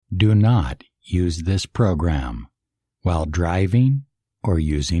Do not use this program while driving or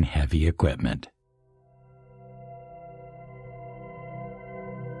using heavy equipment.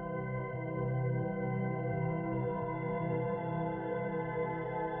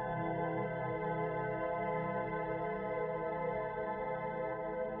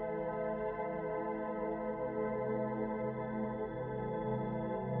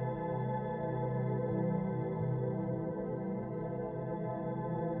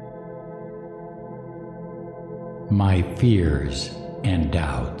 My fears and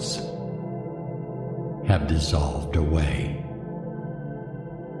doubts have dissolved away.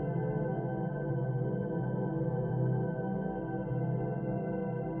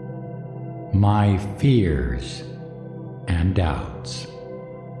 My fears and doubts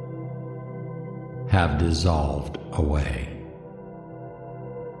have dissolved away.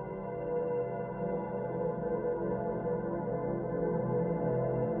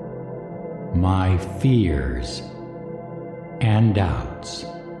 My fears and doubts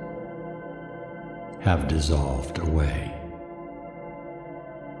have dissolved away.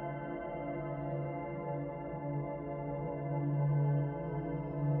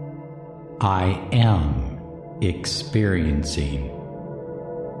 I am experiencing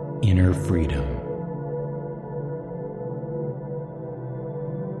inner freedom.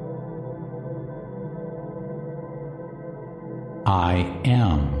 I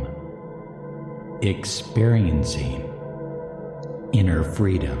am experiencing inner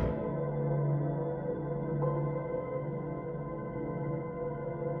freedom.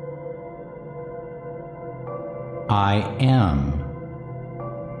 I am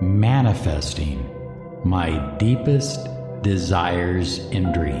manifesting my deepest desires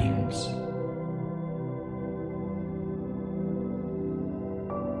and dreams.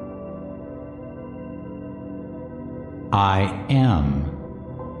 I am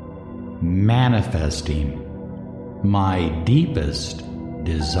manifesting my deepest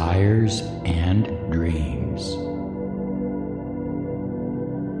desires and dreams.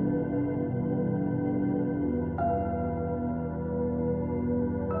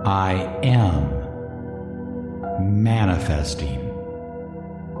 I am manifesting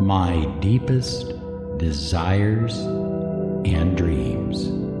my deepest desires and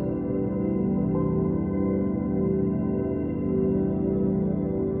dreams.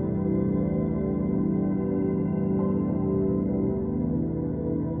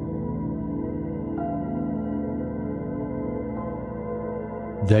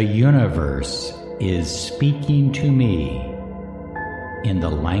 The universe is speaking to me in the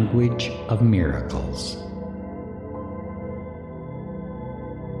language of miracles.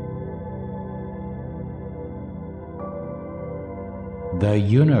 The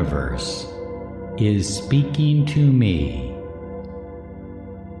universe is speaking to me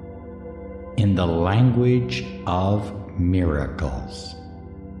in the language of miracles.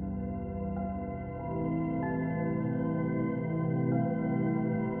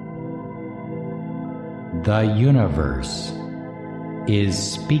 The universe is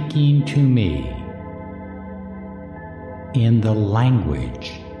speaking to me in the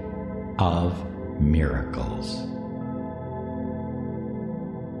language of miracles.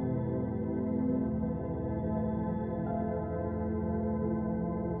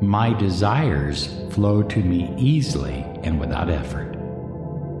 My desires flow to me easily and without effort.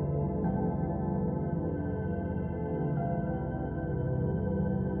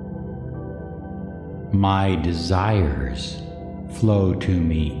 My desires flow to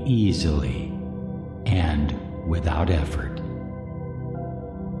me easily and without effort.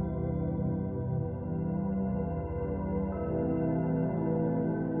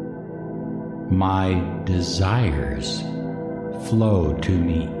 My desires flow to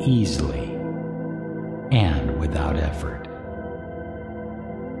me easily and without effort.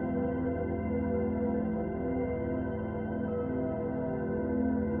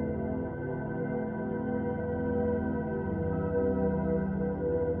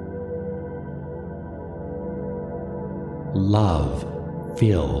 Love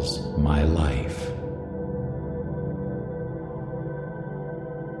fills my life.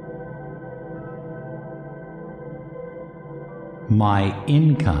 My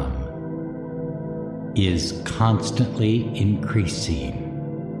income is constantly increasing.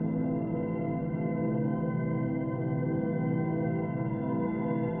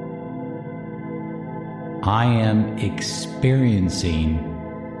 I am experiencing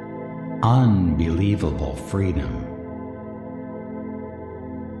unbelievable freedom.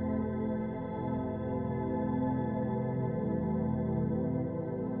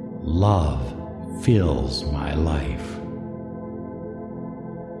 Love fills my life.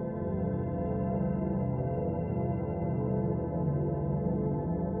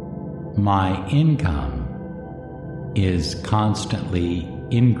 My income is constantly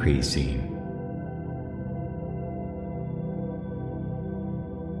increasing.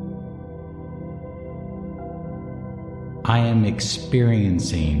 I am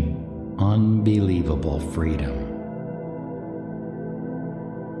experiencing unbelievable freedom.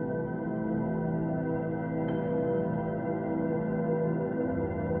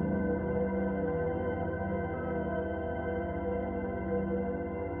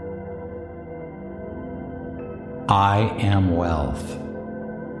 I am wealth.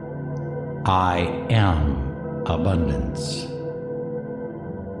 I am abundance.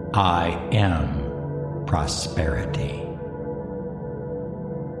 I am prosperity.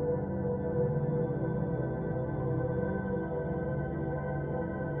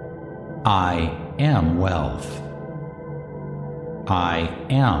 I am wealth. I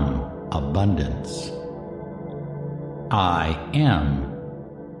am abundance. I am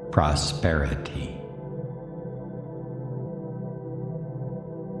prosperity.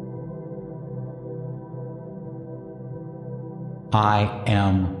 I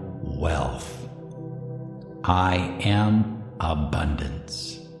am wealth. I am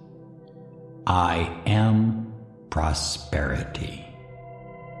abundance. I am prosperity.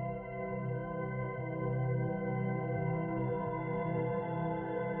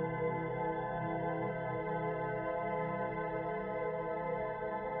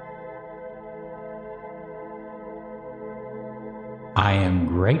 I am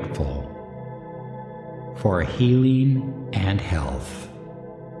grateful for healing and health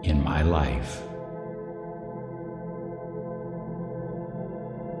in my life.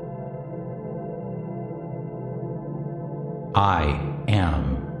 I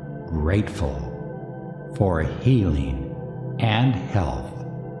am grateful for healing and health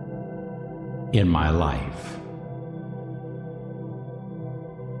in my life.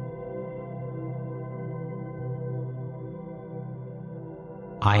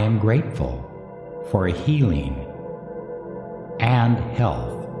 I am grateful for healing and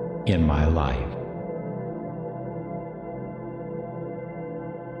health in my life.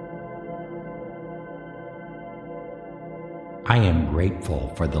 I am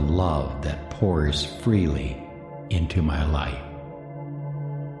grateful for the love that pours freely into my life.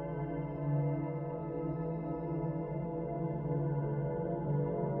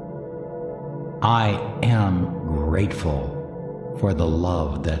 I am grateful for the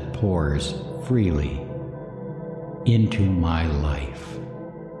love that pours freely into my life.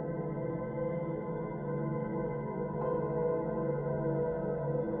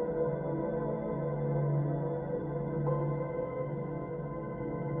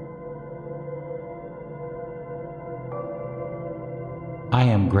 I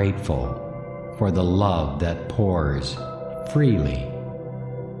am grateful for the love that pours freely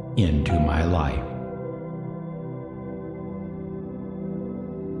into my life.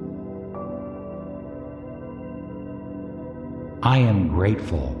 I am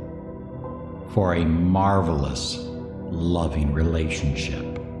grateful for a marvelous, loving relationship.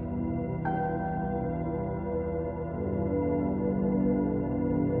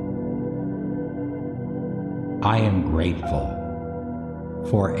 I am grateful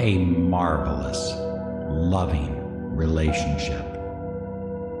for a marvelous, loving relationship.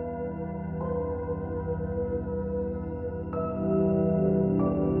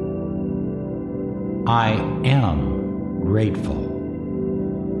 I am grateful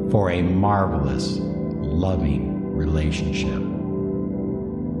for a marvelous, loving relationship.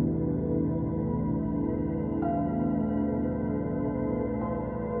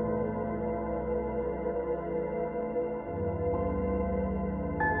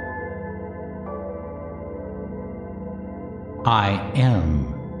 I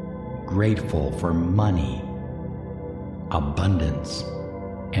am grateful for money, abundance,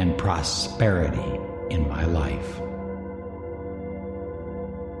 and prosperity in my life.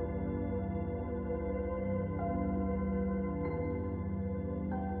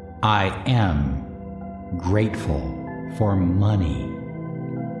 I am grateful for money,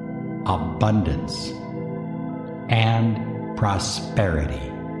 abundance, and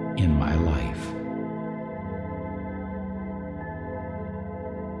prosperity in my life.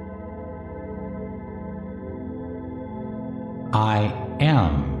 I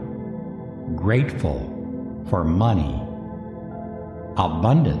am grateful for money,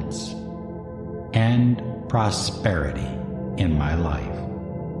 abundance, and prosperity in my life.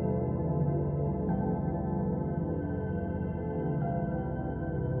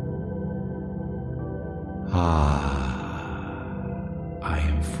 I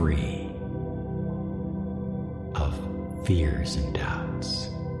am free of fears and doubts.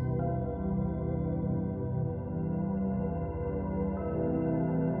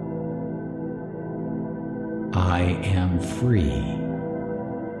 am free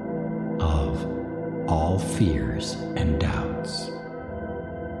of all fears and doubts.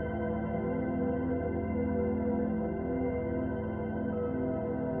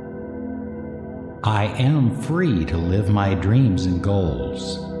 I am free to live my dreams and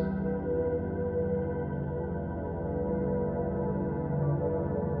goals.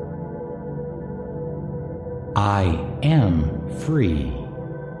 I am free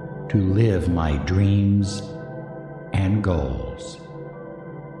to live my dreams and goals.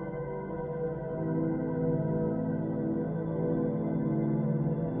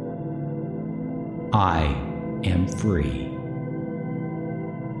 I am free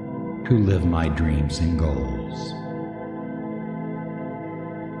to live my dreams and goals.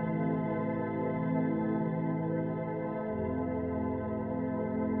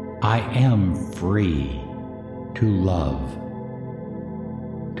 I am free to love,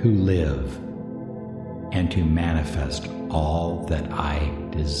 to live, and to manifest all that I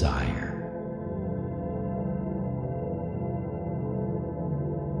desire.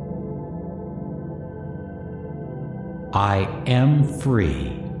 I am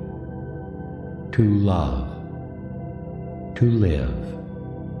free to love, to live,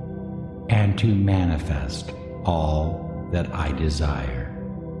 and to manifest all that I desire.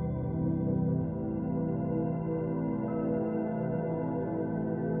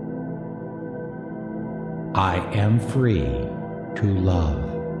 I am free to love,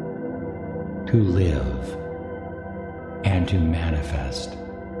 to live, and to manifest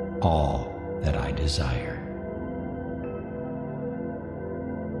all that I desire.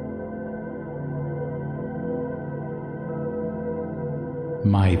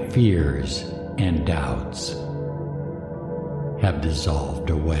 My fears and doubts have dissolved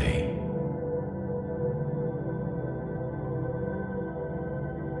away.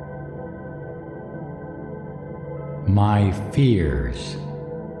 My fears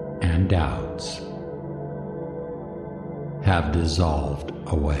and doubts have dissolved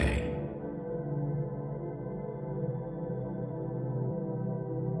away.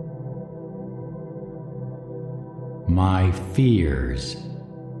 My fears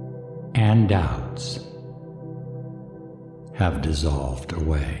and doubts have dissolved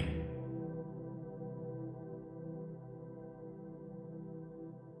away.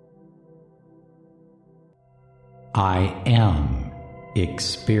 I am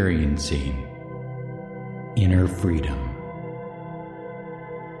experiencing inner freedom.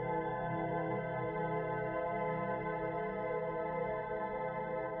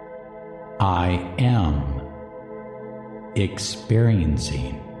 I am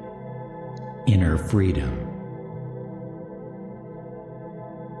experiencing inner freedom.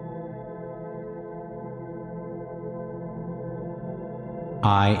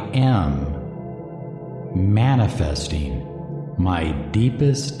 I am manifesting my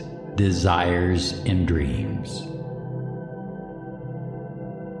deepest desires and dreams.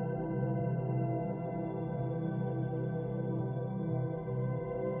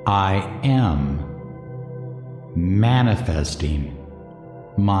 I am manifesting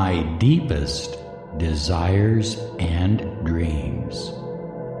my deepest desires and dreams.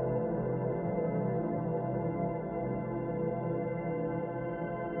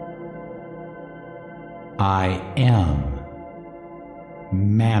 I am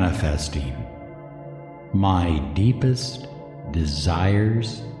manifesting my deepest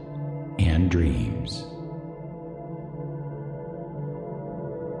desires and dreams.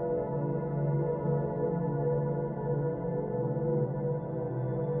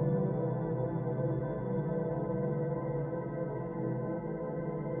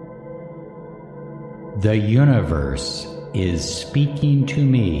 The universe is speaking to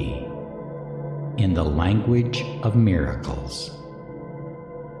me in the language of miracles.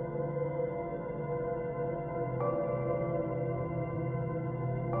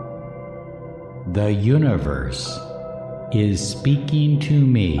 The universe is speaking to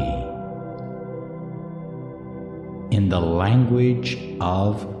me in the language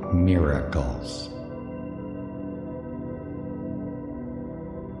of miracles.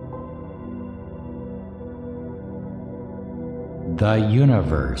 The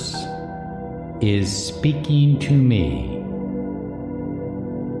universe is speaking to me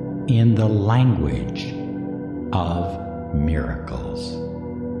in the language of miracles.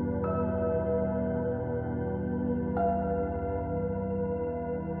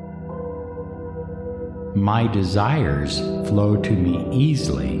 My desires flow to me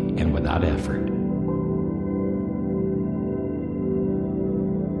easily and without effort.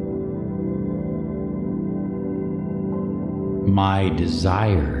 My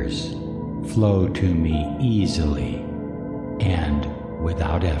desires flow to me easily and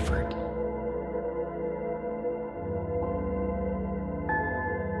without effort.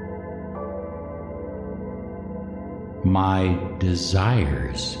 My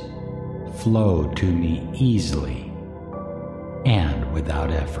desires flow to me easily and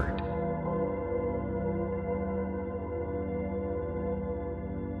without effort.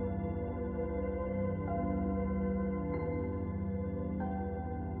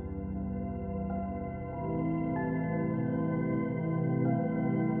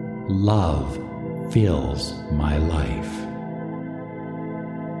 Love fills my life.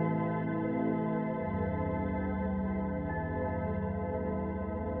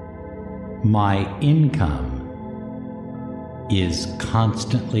 My income is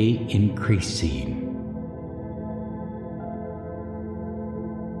constantly increasing.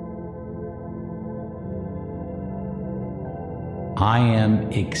 I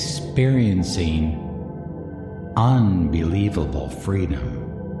am experiencing unbelievable freedom.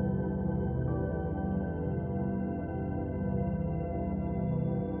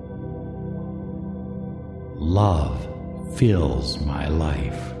 Love fills my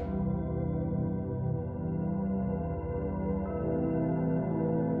life.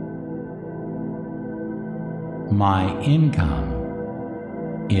 My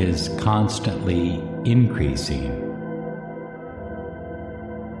income is constantly increasing.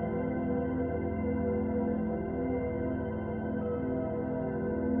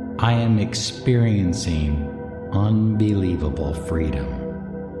 I am experiencing unbelievable freedom.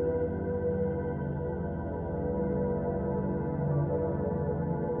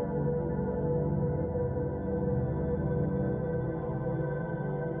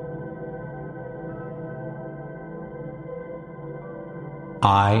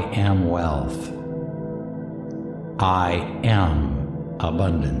 I am wealth. I am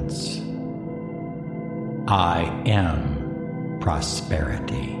abundance. I am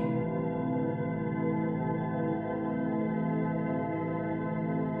prosperity.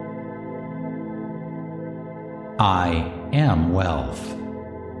 I am wealth.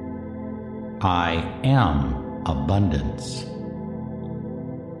 I am abundance.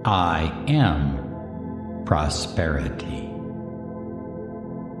 I am prosperity.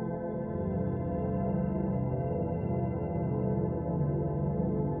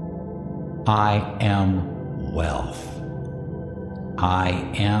 I am wealth. I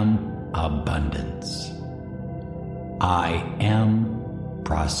am abundance. I am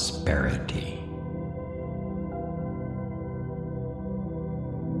prosperity.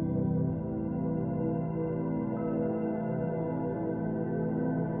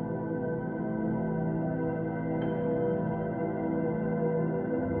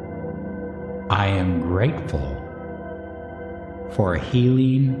 I am grateful for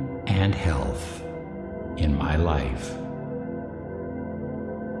healing and health in my life.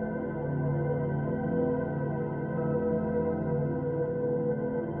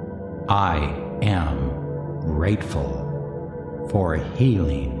 I am grateful for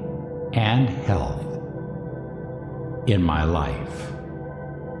healing and health in my life.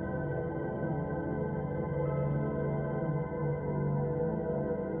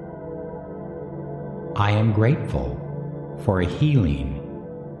 I am grateful for healing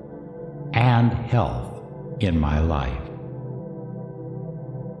and health in my life.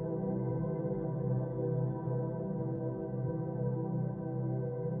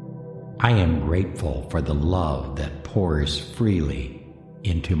 I am grateful for the love that pours freely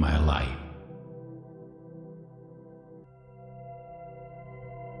into my life.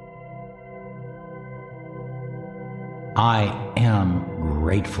 I am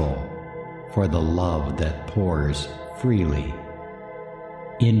grateful for the love that pours freely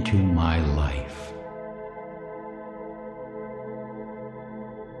into my life.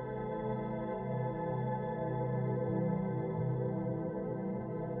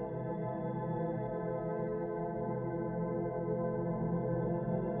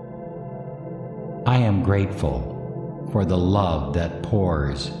 I am grateful for the love that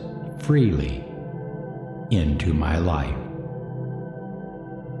pours freely into my life.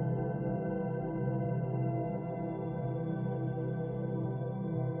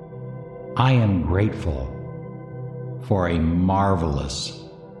 I am grateful for a marvelous,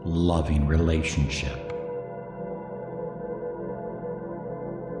 loving relationship.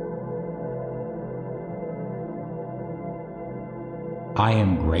 I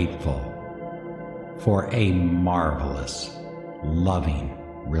am grateful for a marvelous, loving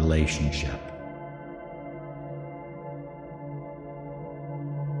relationship.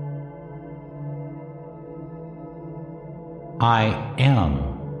 I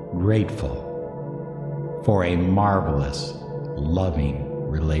am grateful for a marvelous, loving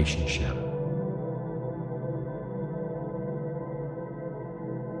relationship.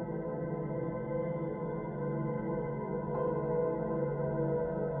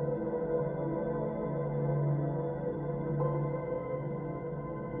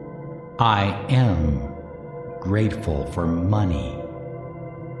 I am grateful for money,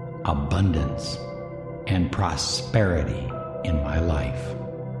 abundance, and prosperity in my life.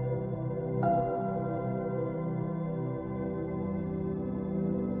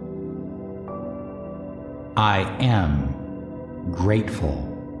 I am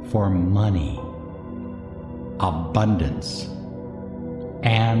grateful for money, abundance,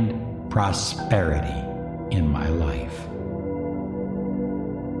 and prosperity in my life.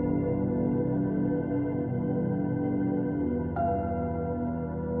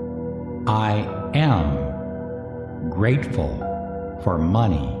 I am grateful for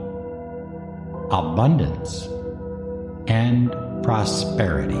money, abundance, and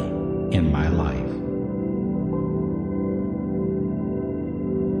prosperity in my life.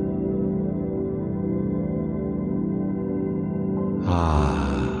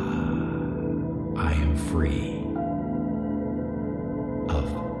 I am free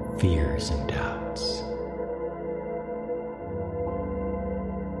of fears and doubts.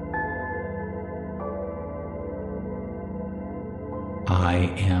 I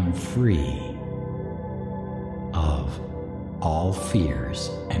am free of all fears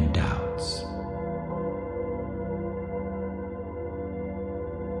and doubts.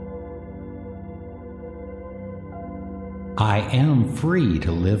 I am free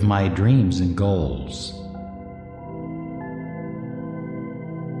to live my dreams and goals.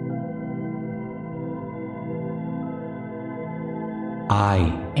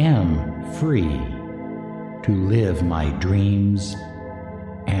 I am free to live my dreams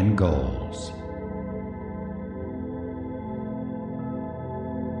and goals.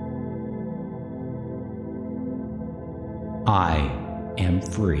 I am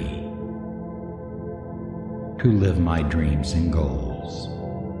free to live my dreams and goals.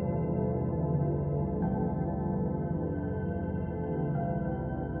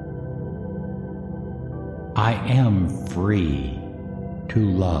 I am free to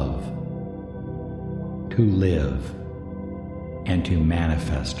love, to live, and to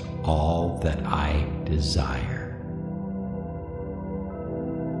manifest all that I desire.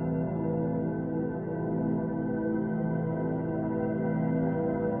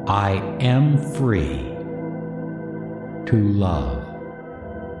 I am free to love,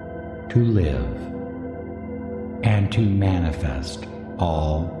 to live, and to manifest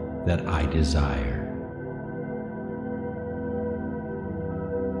all that I desire.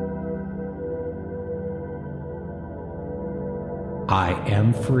 I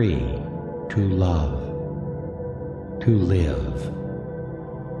am free to love, to live,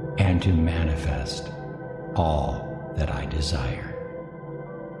 and to manifest all that I desire.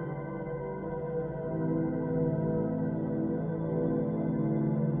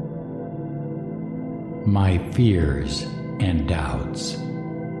 My fears and doubts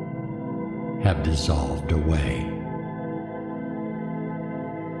have dissolved away.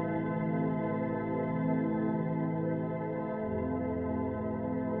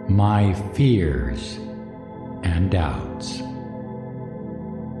 My fears and doubts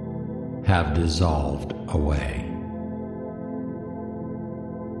have dissolved away.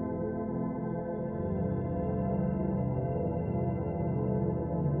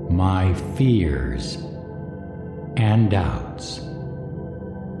 My fears and doubts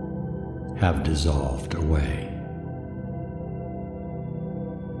have dissolved away.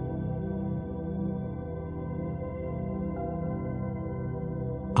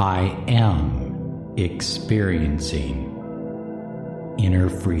 I am experiencing inner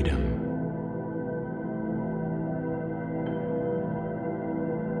freedom.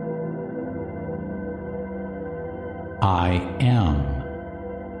 I am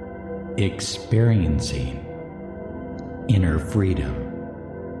experiencing inner freedom.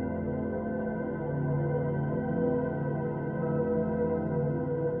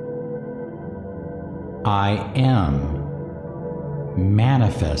 I am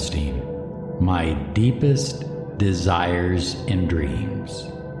manifesting my deepest desires and dreams.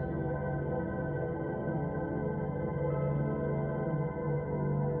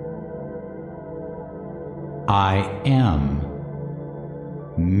 I am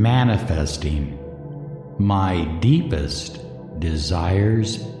manifesting my deepest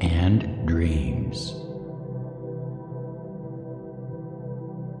desires and dreams.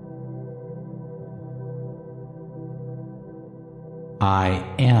 I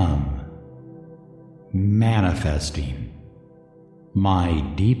am manifesting my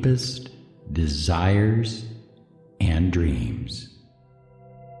deepest desires and dreams.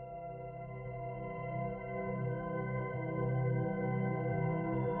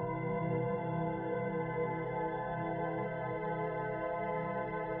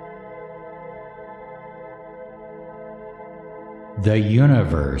 The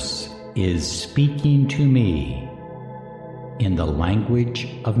universe is speaking to me in the language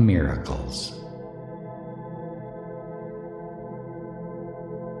of miracles.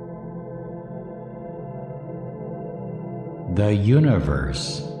 The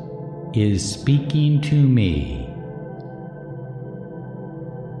universe is speaking to me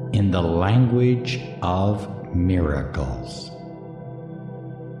in the language of miracles.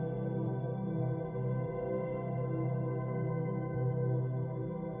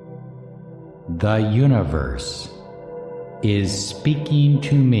 The universe is speaking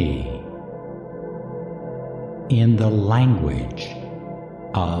to me in the language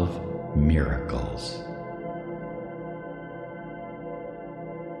of miracles.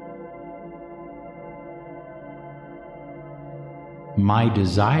 My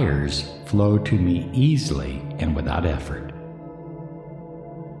desires flow to me easily and without effort.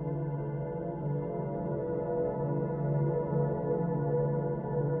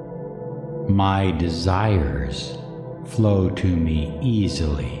 My desires flow to me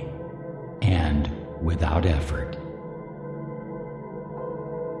easily and without effort.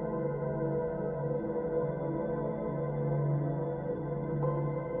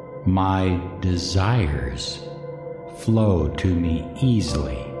 My desires flow to me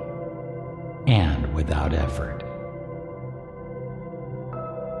easily and without effort.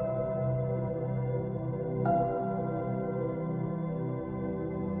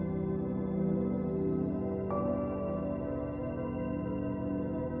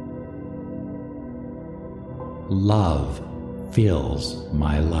 Love fills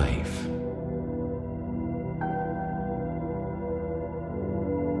my life.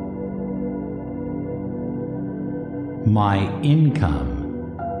 My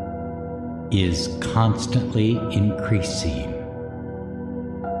income is constantly increasing.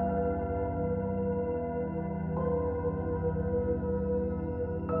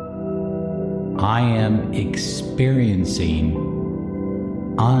 I am experiencing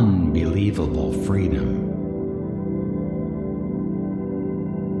unbelievable freedom.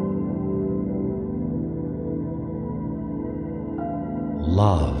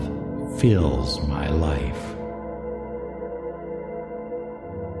 Love fills my life.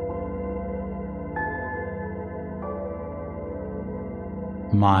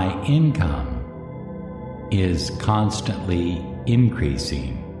 My income is constantly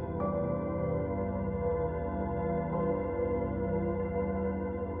increasing.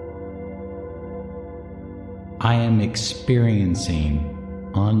 I am experiencing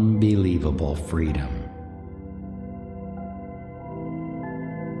unbelievable freedom.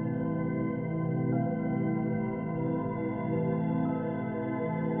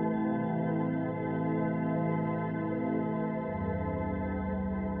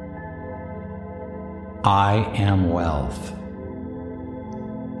 I am wealth.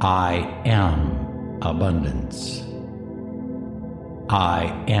 I am abundance. I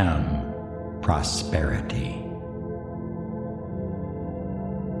am prosperity.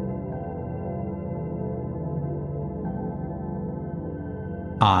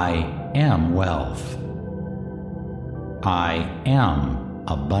 I am wealth. I am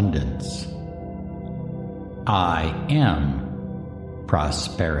abundance. I am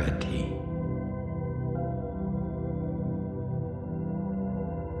prosperity.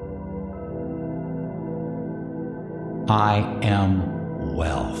 I am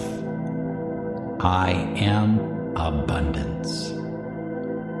wealth. I am abundance.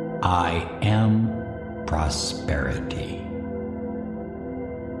 I am prosperity.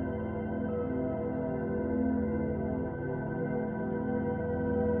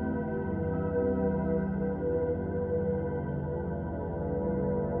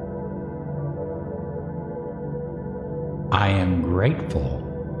 I am grateful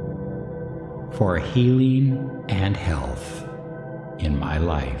for healing and health in my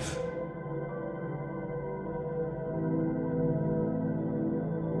life.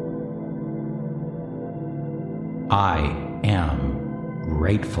 I am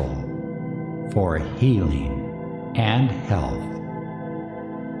grateful for healing and health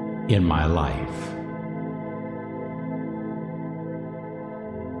in my life.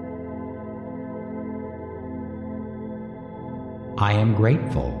 I am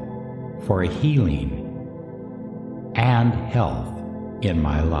grateful for healing and health in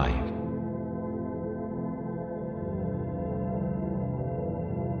my life.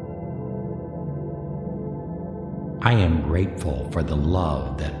 I am grateful for the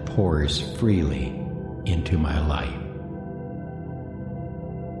love that pours freely into my life.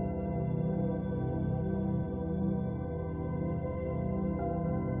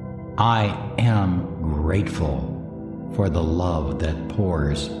 I am grateful for the love that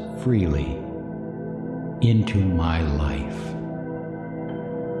pours freely into my life.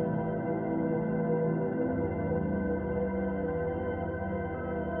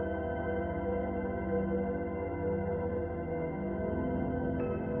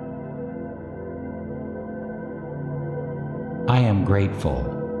 I am grateful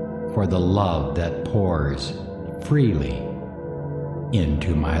for the love that pours freely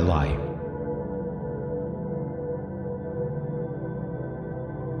into my life.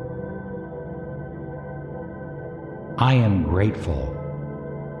 I am grateful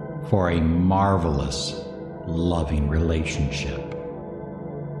for a marvelous, loving relationship.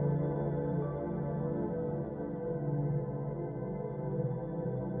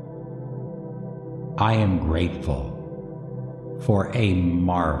 I am grateful for a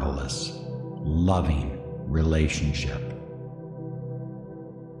marvelous, loving relationship.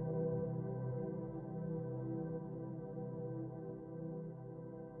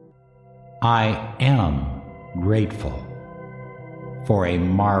 I am grateful for a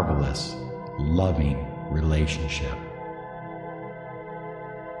marvelous, loving relationship.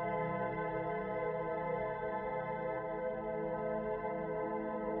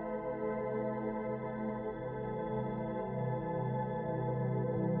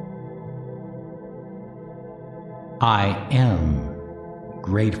 I am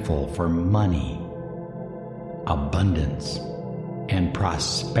grateful for money, abundance, and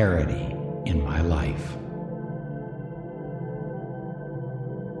prosperity in my life.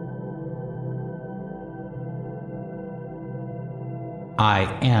 I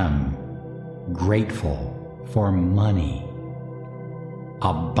am grateful for money,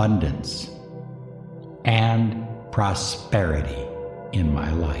 abundance, and prosperity in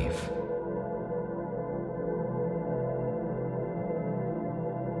my life.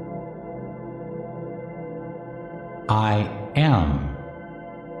 I am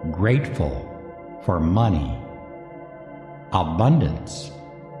grateful for money, abundance,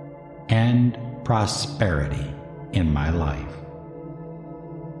 and prosperity in my life.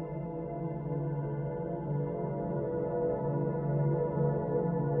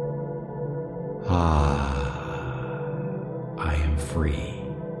 I am free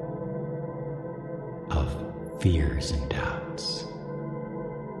of fears and doubts.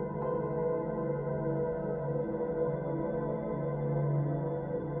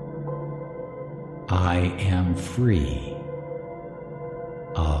 I am free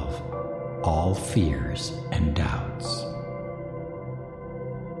of all fears and doubts.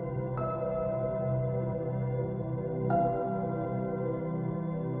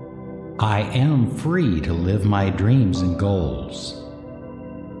 I am free to live my dreams and goals.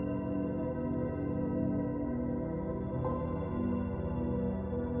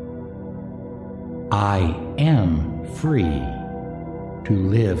 I am free to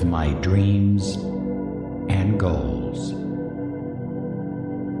live my dreams and goals.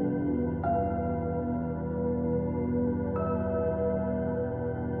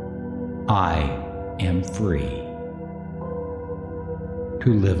 I am free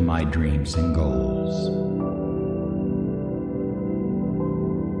to live my dreams and goals.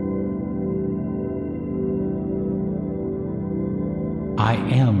 I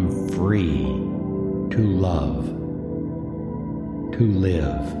am free to love, to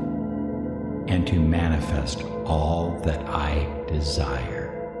live, and to manifest all that I desire.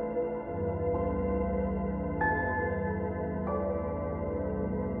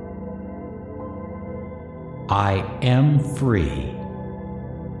 I am free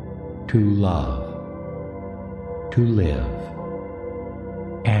to love, to live,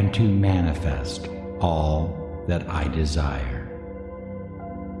 and to manifest all that I desire.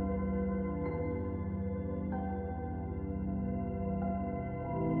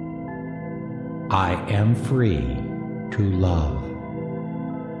 I am free to love,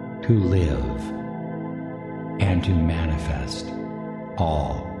 to live, and to manifest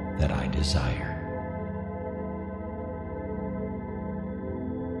all that I desire.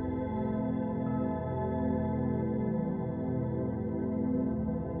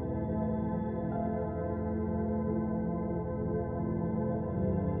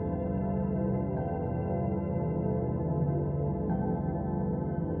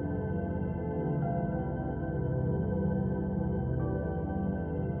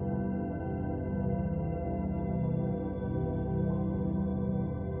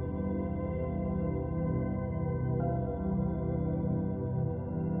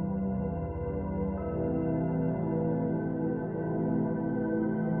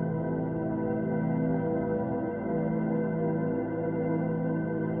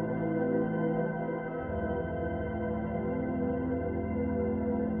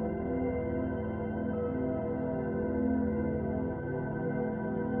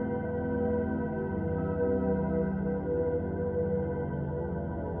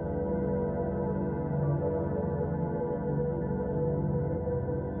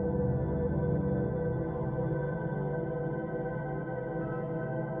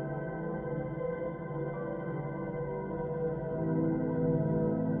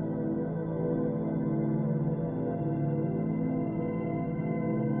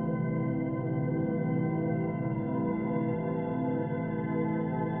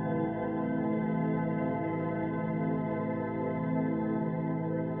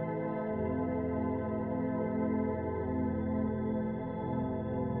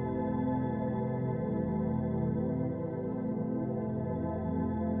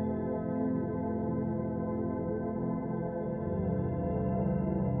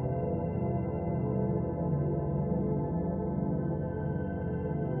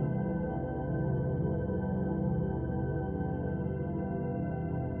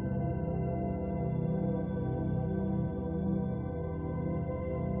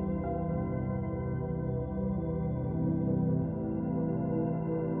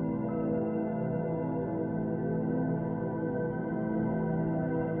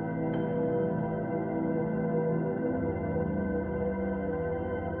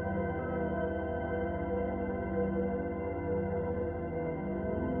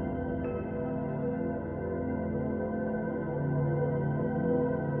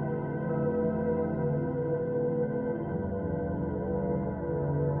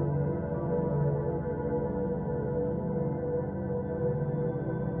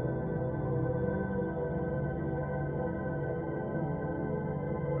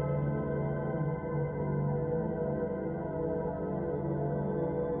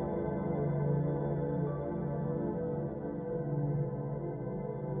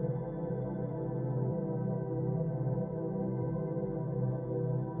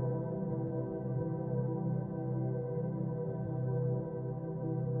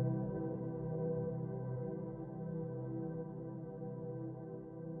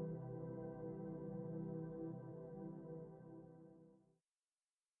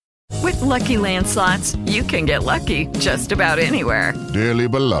 Lucky Land Slots, you can get lucky just about anywhere. Dearly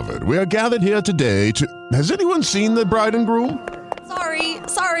beloved, we are gathered here today to... Has anyone seen the bride and groom?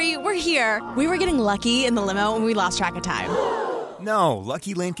 Sorry, we're here. We were getting lucky in the limo and we lost track of time. No,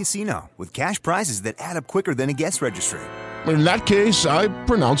 Lucky Land Casino, with cash prizes that add up quicker than a guest registry. In that case, I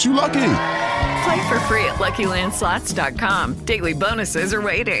pronounce you lucky. Play for free at LuckyLandSlots.com. Daily bonuses are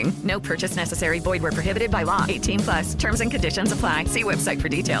waiting. No purchase necessary. Void where prohibited by law. 18+. Terms and conditions apply. See website for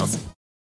details.